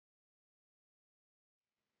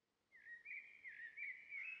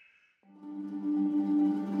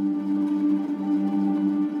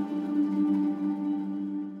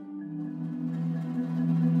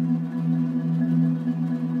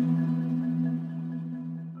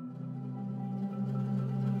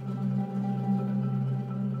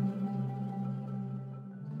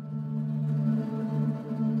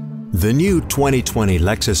The new 2020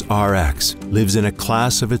 Lexus RX lives in a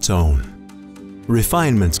class of its own.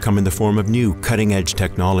 Refinements come in the form of new cutting-edge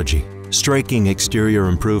technology, striking exterior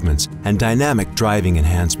improvements, and dynamic driving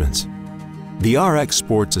enhancements. The RX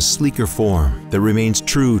sports a sleeker form that remains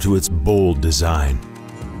true to its bold design.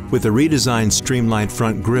 With a redesigned streamlined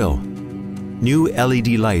front grille, new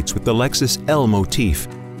LED lights with the Lexus L motif,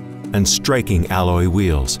 and striking alloy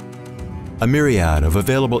wheels. A myriad of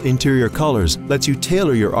available interior colors lets you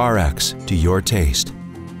tailor your RX to your taste.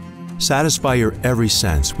 Satisfy your every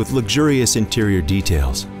sense with luxurious interior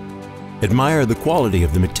details. Admire the quality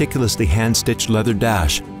of the meticulously hand-stitched leather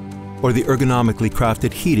dash or the ergonomically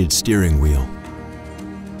crafted heated steering wheel.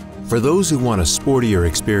 For those who want a sportier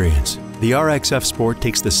experience, the RX F Sport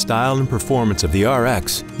takes the style and performance of the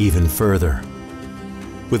RX even further.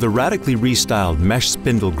 With a radically restyled mesh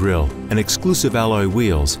spindle grille and exclusive alloy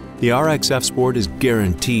wheels, the RX F Sport is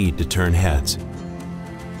guaranteed to turn heads.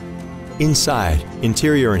 Inside,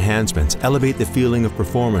 interior enhancements elevate the feeling of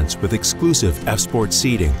performance with exclusive F Sport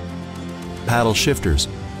seating, paddle shifters,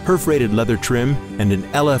 perforated leather trim, and an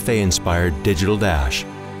LFA-inspired digital dash.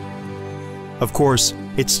 Of course,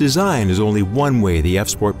 its design is only one way the F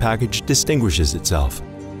Sport package distinguishes itself.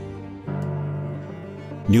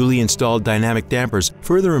 Newly installed dynamic dampers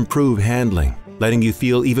further improve handling, letting you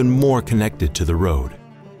feel even more connected to the road.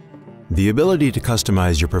 The ability to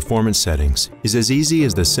customize your performance settings is as easy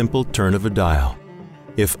as the simple turn of a dial.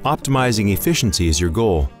 If optimizing efficiency is your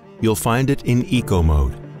goal, you'll find it in Eco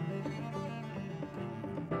Mode.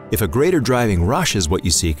 If a greater driving rush is what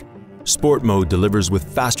you seek, Sport Mode delivers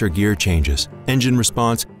with faster gear changes, engine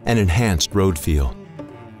response, and enhanced road feel.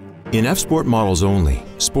 In F Sport models only,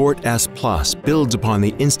 Sport S Plus builds upon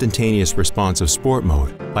the instantaneous response of Sport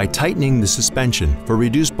Mode by tightening the suspension for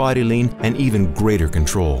reduced body lean and even greater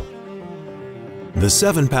control. The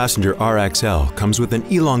 7-passenger RXL comes with an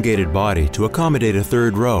elongated body to accommodate a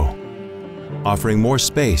third row, offering more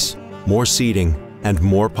space, more seating, and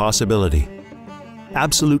more possibility.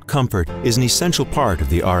 Absolute comfort is an essential part of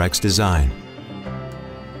the RX design.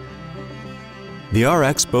 The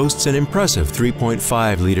RX boasts an impressive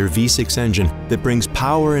 3.5-liter V6 engine that brings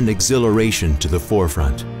power and exhilaration to the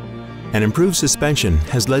forefront. An improved suspension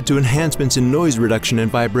has led to enhancements in noise reduction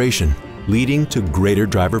and vibration, leading to greater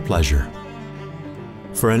driver pleasure.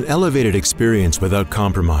 For an elevated experience without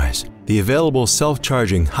compromise, the available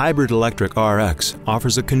self-charging hybrid electric RX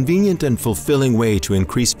offers a convenient and fulfilling way to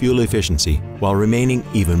increase fuel efficiency while remaining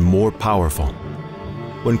even more powerful.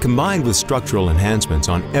 When combined with structural enhancements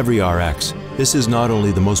on every RX, this is not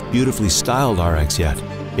only the most beautifully styled RX yet,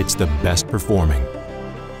 it's the best performing.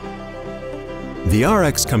 The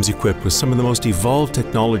RX comes equipped with some of the most evolved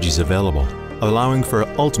technologies available, allowing for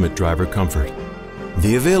ultimate driver comfort.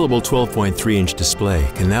 The available 12.3-inch display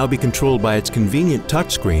can now be controlled by its convenient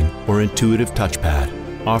touchscreen or intuitive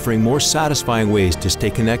touchpad, offering more satisfying ways to stay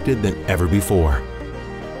connected than ever before.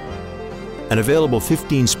 An available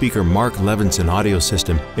 15-speaker Mark Levinson audio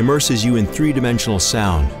system immerses you in three-dimensional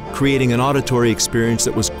sound, creating an auditory experience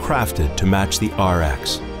that was crafted to match the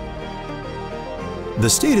RX. The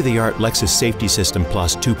state-of-the-art Lexus Safety System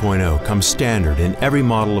Plus 2.0 comes standard in every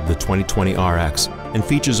model of the 2020 RX and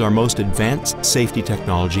features our most advanced safety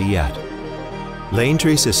technology yet. Lane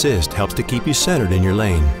Trace Assist helps to keep you centered in your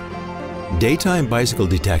lane. Daytime bicycle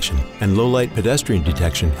detection and low-light pedestrian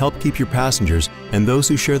detection help keep your passengers and those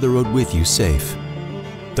who share the road with you safe.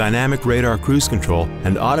 Dynamic radar cruise control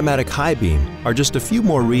and automatic high beam are just a few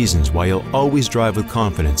more reasons why you'll always drive with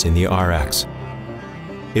confidence in the RX.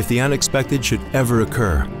 If the unexpected should ever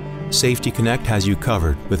occur, Safety Connect has you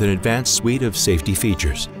covered with an advanced suite of safety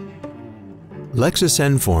features. Lexus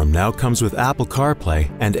Enform now comes with Apple CarPlay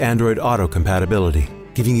and Android Auto compatibility,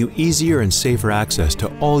 giving you easier and safer access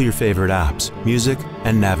to all your favorite apps, music,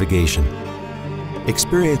 and navigation.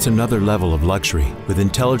 Experience another level of luxury with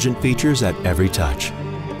intelligent features at every touch.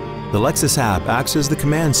 The Lexus app acts as the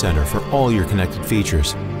command center for all your connected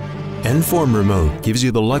features. Enform Remote gives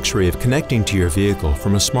you the luxury of connecting to your vehicle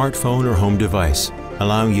from a smartphone or home device,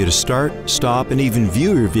 allowing you to start, stop, and even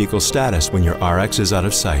view your vehicle's status when your RX is out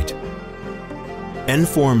of sight.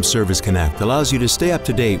 Enform Service Connect allows you to stay up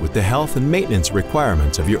to date with the health and maintenance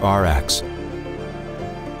requirements of your RX.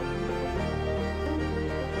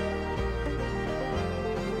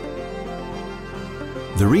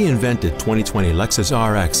 The reinvented 2020 Lexus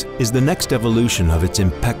RX is the next evolution of its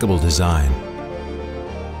impeccable design.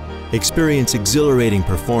 Experience exhilarating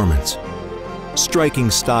performance, striking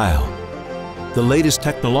style, the latest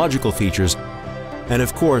technological features, and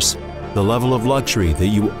of course, the level of luxury that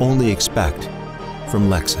you only expect from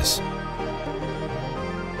Lexus.